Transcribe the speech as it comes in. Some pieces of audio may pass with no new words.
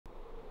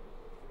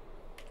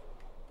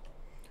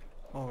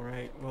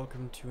Alright,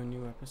 welcome to a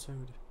new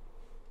episode.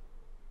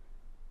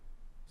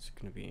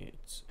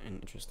 It's an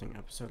interesting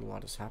episode. A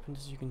lot has happened,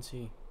 as you can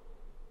see.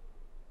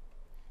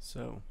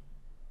 So,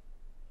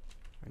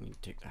 I need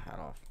to take the hat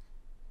off.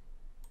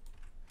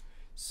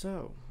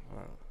 So,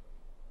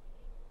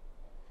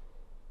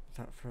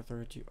 without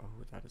further ado,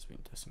 oh, that has been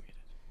decimated.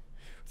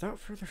 Without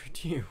further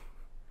ado,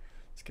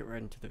 let's get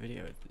right into the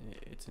video.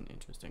 It's an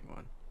interesting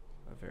one.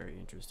 A very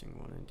interesting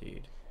one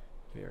indeed.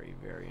 Very,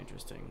 very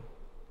interesting.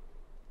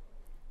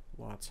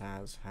 Lots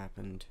has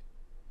happened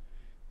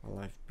while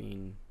I've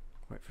been,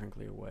 quite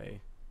frankly,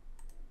 away.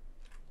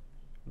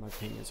 My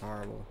ping is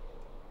horrible,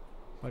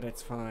 but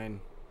it's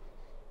fine.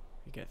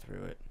 We get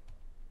through it.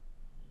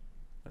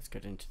 Let's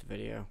get into the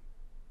video.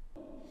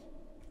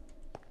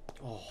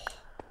 Oh.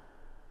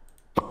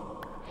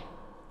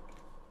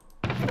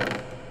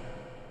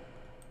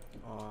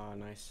 Oh,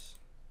 nice.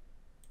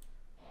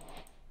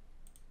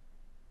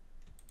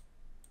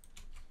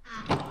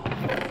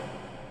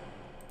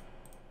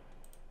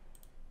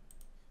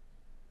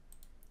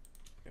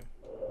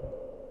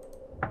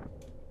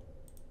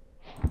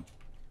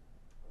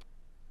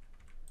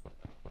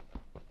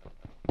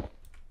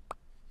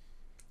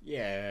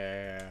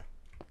 Yeah.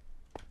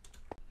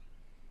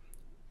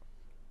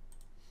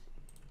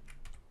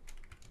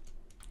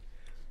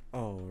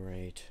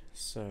 Alright,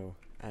 so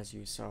as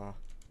you saw,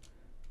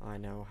 I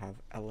now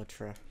have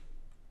Elytra.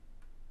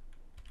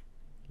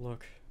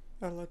 Look,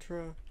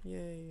 Elytra,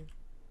 yay.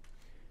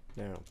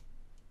 Now,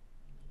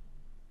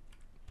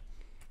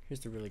 here's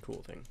the really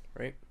cool thing,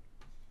 right?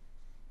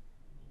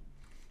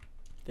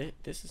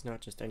 This is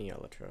not just any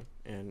Elytra,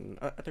 and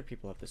other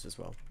people have this as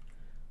well.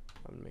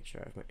 I'm gonna make sure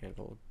I have my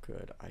anvil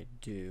good. I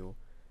do.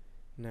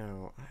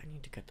 Now, I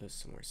need to get this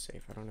somewhere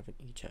safe. I don't have an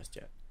E-chest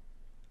yet.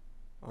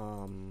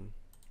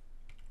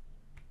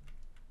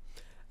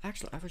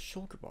 Actually, I have a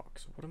shulker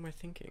box. What am I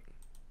thinking?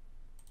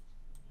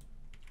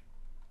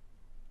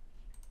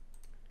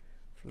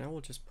 For now,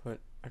 we'll just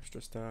put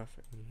extra stuff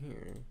in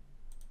here.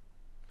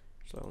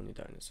 Actually, I'll need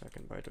that in a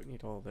second, but I don't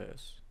need all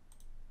this.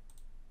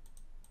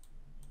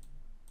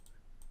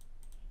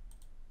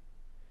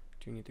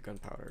 Do need the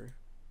gunpowder.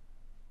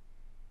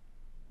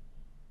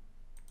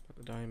 Put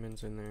the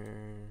diamonds in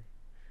there.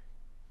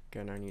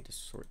 Again, I need to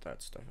sort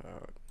that stuff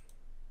out.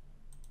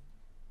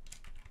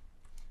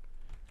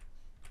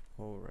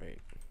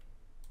 Alright.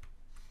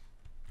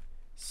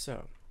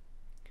 So,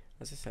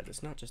 as I said,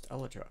 it's not just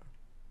Elytra.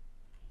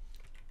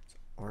 It's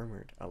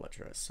armored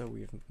Elytra. So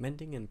we have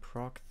mending and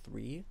proc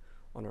 3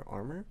 on our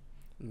armor,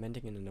 and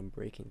mending and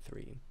unbreaking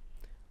 3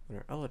 on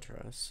our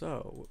Elytra.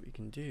 So what we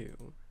can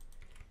do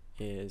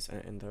is,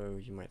 and though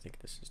you might think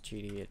this is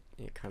cheaty,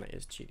 it kind of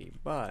is cheaty,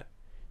 but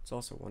it's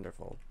also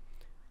wonderful.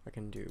 I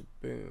can do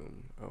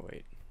boom. Oh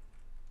wait.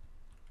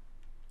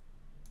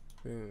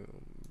 Boom,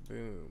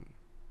 boom.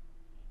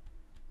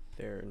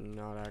 They're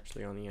not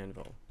actually on the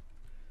anvil.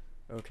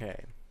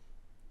 Okay.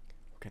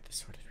 We'll get this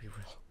sorted. We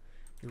will.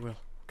 We will. We'll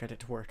get it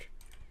to work.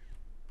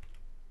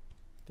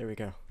 There we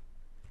go.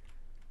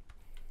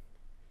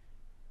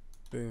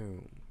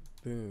 Boom,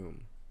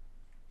 boom.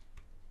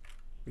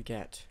 We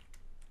get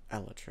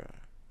Elytra,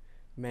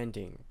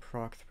 mending,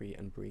 proc 3,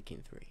 and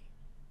breaking 3.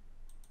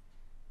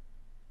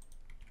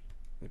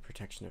 The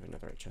protection of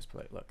another chest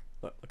plate. Look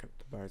at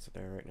the bars that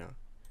are there right now.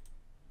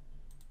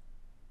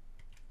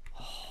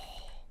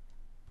 Oh.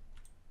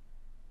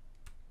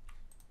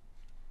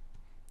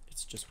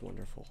 It's just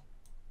wonderful.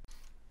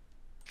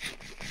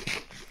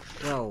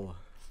 Well,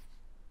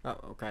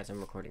 oh guys, I'm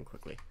recording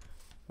quickly.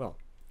 Well,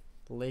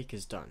 the lake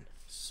is done.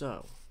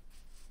 So,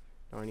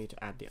 now I need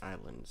to add the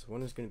islands.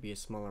 One is going to be a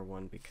smaller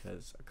one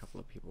because a couple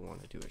of people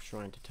want to do a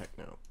shrine to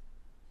Techno.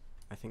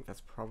 I think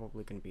that's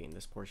probably going to be in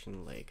this portion of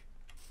the lake.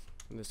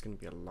 And there's going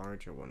to be a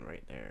larger one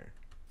right there.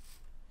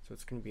 So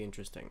it's going to be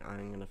interesting.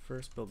 I'm going to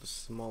first build a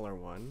smaller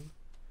one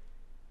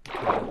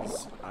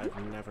because I've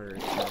never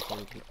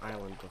terraformed an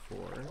island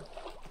before.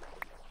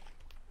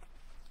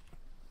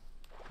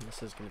 And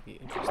this is going to be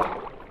interesting.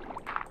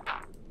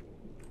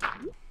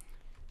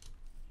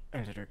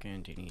 Editor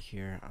Gandini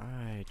here.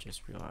 I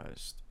just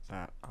realized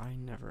that I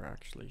never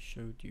actually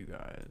showed you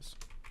guys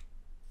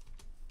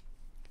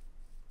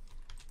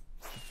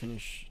the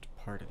finished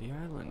part of the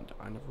island.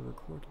 I never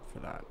recorded for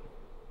that.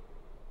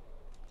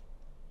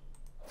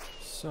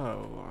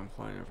 So, I'm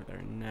flying over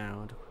there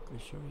now to quickly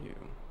show you.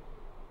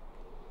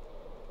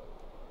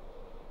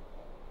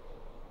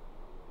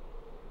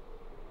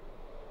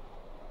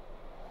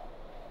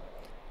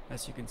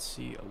 As you can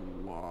see, a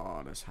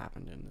lot has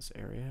happened in this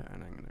area,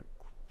 and I'm gonna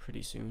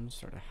pretty soon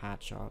start a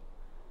hat shop.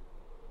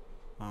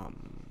 As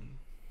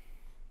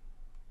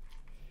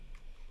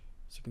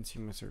you can see,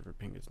 my server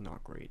ping is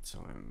not great,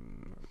 so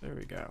there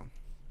we go.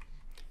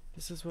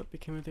 This is what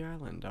became of the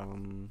island.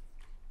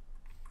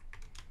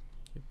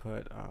 You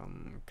put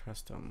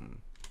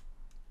custom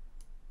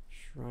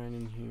shrine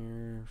in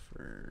here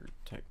for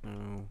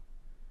Techno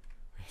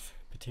with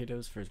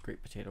potatoes for his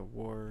Great Potato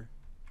War.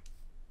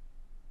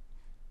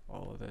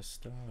 All of this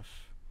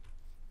stuff.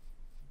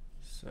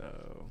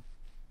 So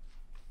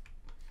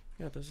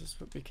yeah, this is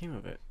what became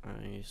of it.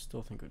 I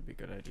still think it would be a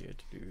good idea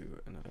to do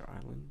another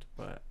island,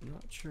 but I'm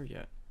not sure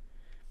yet.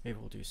 Maybe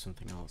we'll do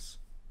something else.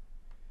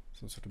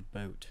 Some sort of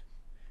boat.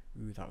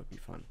 Ooh, that would be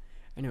fun.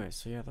 Anyway,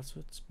 so yeah, that's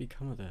what's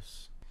become of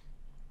this.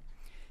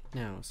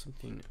 Now,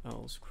 something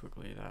else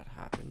quickly that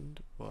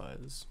happened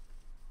was,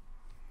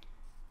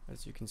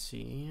 as you can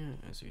see,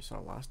 as you saw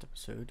last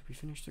episode, we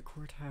finished the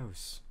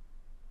courthouse.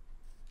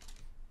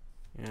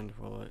 And,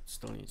 well, it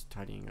still needs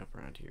tidying up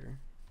around here.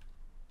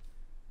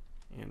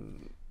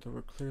 And though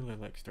we're clearly,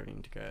 like,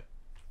 starting to get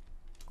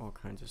all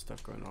kinds of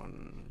stuff going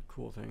on,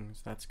 cool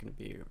things, that's going to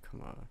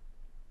become a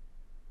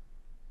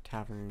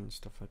tavern,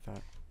 stuff like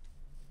that.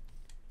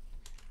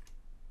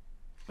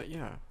 But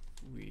yeah,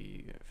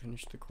 we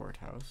finished the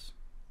courthouse.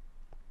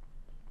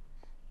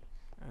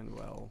 And,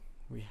 well,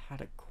 we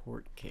had a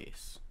court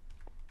case.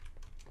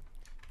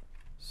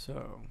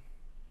 So,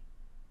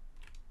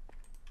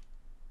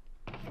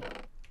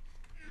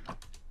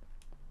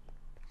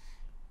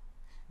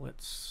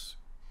 let's,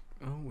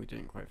 oh, we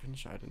didn't quite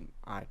finish. I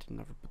didn't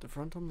ever put the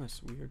front on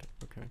this. Weird.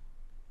 Okay.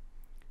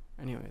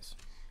 Anyways,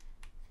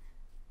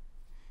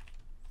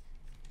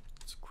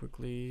 let's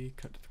quickly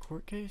cut to the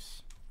court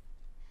case.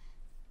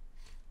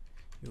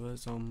 It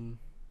was, one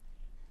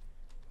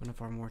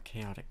of our more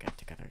chaotic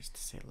get-togethers,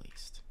 to say the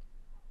least.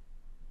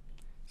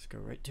 Let's go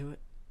right to it.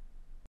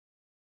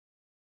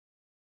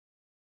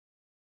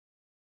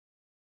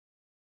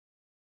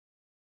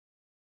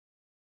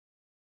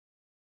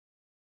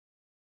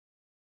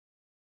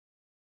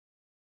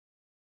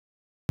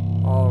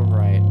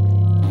 Alright.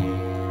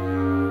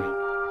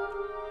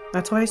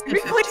 That's why I said Can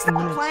we please 15 stop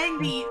minutes.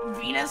 playing the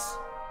Venus?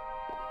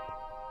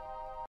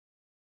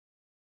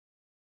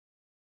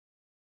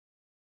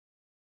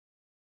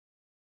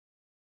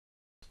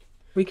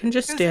 We can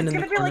just stand in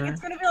the corner.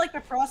 It's gonna be like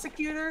the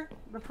prosecutor,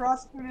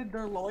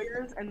 their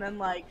lawyers, and then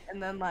like,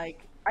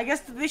 I guess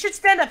they should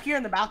stand up here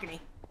in the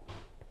balcony.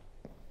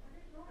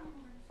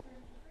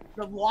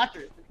 The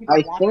watchers. The people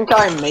I watching. think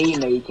I may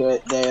make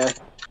it there.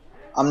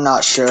 I'm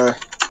not sure.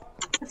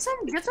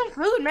 Get some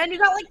food, man. You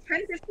got like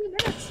 10, 15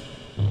 minutes.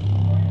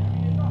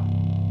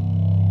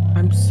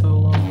 I'm so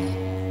lost.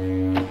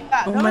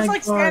 Yeah, Oh they'll my just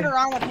like stand God.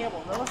 around the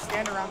table. They'll just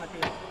stand around the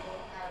table.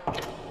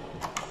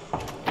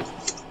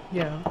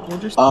 Yeah, we'll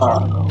just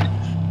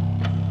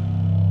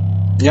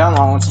Yeah, I'm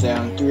almost there.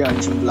 I'm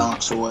 300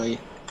 blocks away.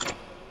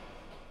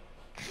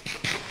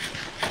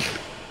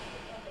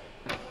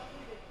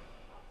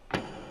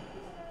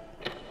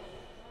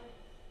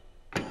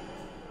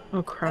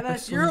 Oh crap. And I then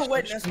still you're need a to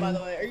witness, touch by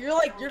them. the way. Or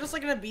you're just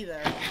like gonna be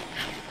there.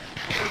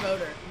 You're a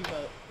voter. You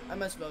vote.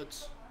 MS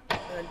votes. And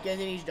then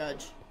Gandini's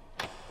judge.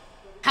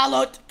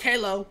 Halot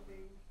Kalo.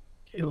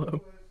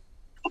 Halo.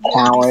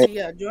 Coward. VC,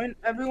 yeah,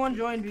 everyone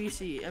join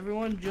VC.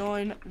 Everyone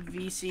join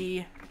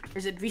VC.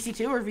 Is it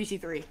VC2 or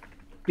VC3?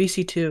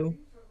 VC2.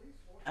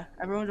 Yeah,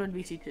 everyone join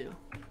VC2. Are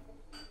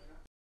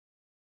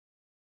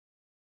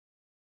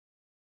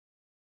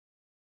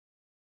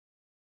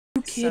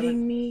you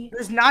kidding me?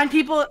 There's 9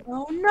 people.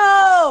 Oh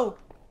no!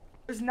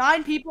 There's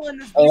 9 people in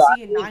this Hey, VC I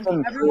and need 9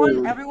 some people.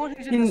 food. Everyone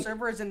who's in the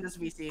server is in this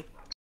VC.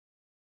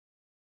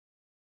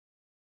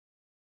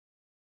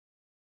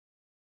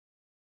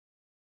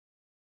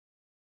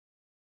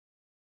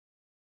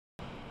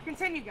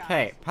 Continue, guys.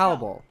 Okay,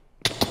 Palable.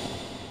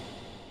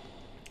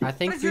 I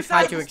think What is your we've side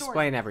had of to the story?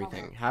 explain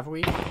everything, have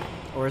we?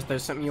 Or is there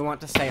something you want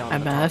to say on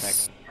the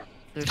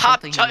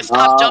topic? MS.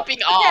 Stop jumping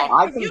Okay, off!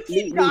 I if you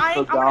completely keep dying,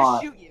 I'm gonna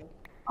forgot. shoot you.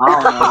 I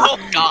don't know.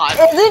 Oh god.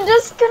 Is it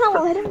just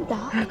gonna let him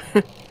die?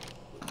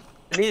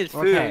 I needed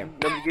food. Okay.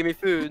 Nobody gave me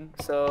food,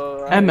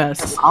 so.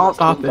 MS. I'll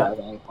Stop think it. of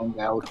anything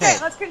else. Okay,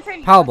 let's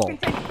continue. Palable. Let's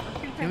continue. Let's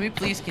continue. Can we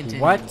please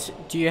continue? What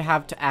do you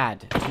have to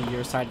add to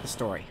your side of the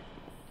story?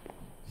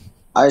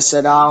 I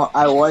said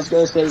I was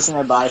gonna say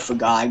something, but I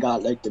forgot. I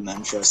got like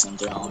dementia or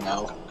something. I don't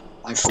know.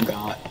 I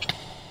forgot.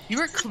 You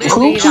were Who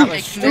clearly keeps That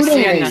was shooting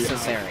strictly me?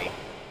 unnecessary.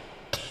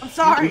 I'm You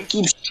sorry.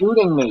 keep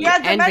shooting me. He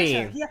had NB.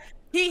 dementia.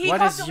 He What is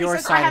constantly your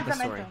says, side I of have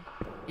the dementia.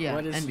 Yeah,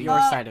 What is NB. your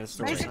side of the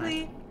story?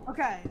 Basically,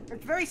 okay,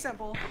 it's very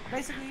simple.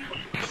 Basically,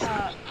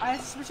 I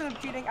suspicion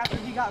of cheating after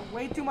he got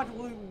way too much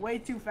loot way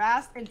too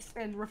fast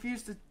and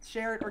refused to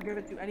share it or give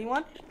it to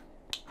anyone.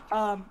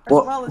 As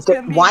well as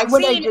him being Why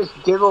would I seen- just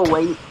give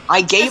away?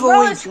 I gave As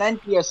well away as-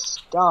 plenty of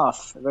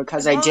stuff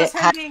because as I well did as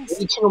him have being-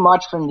 way too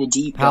much from the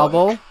deep.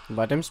 Palable,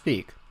 let him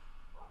speak.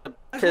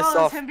 As Piss well as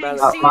off, him being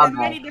man. seen My in bad.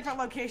 many different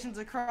locations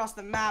across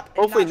the map. And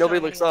Hopefully not nobody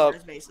showing looks anyone up.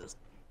 his bases.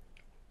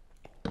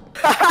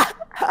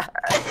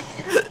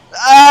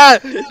 Ah!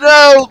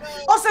 No!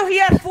 Also, he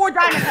had 4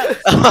 diamond heads.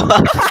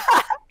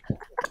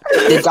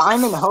 The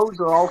diamond hose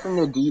are all from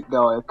the deep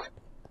dark.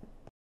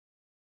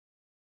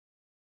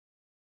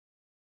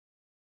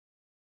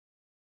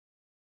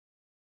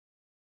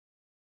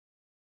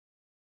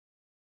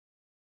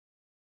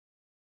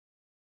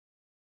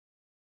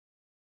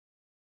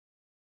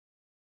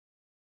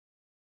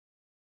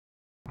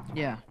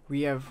 Yeah.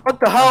 We have What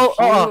the a hell?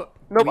 few- Oh,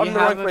 nope, we I'm in the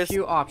have wrong a place.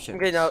 few options.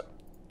 Okay, now.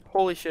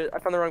 Holy shit, I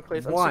found the wrong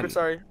place. I'm One. super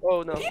sorry.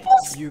 Oh no. People,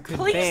 You could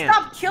please ban.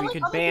 stop killing We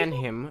could other ban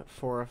people. him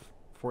for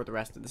the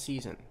rest of the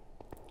season.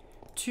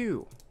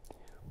 2,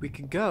 we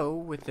could go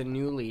with the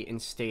newly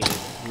instated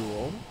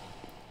rule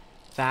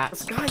that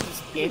This guy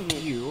is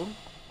if you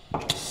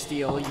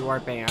steal, you are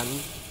banned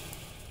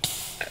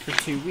for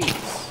 2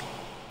 weeks.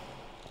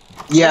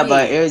 Yeah, Wait.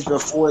 but it was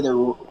before the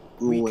rule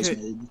We was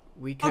could- made.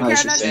 We could, Okay,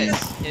 should that's say.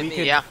 just. we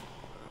could, Yeah.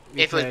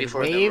 we If it was could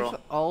before the waive rule.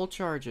 all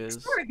charges,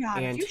 Swear to God,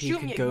 if and you he shoot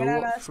could me again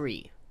go at us-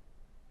 free.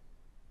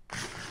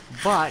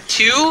 But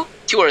 2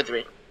 or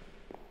 3.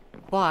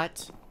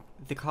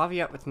 The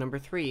caveat with number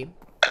 3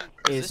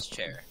 is this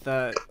chair?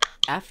 the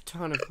F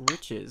ton of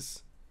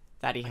riches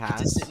that he To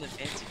has. sit in a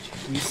fancy chair.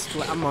 We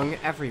split among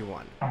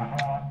everyone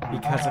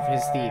because of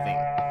his thieving.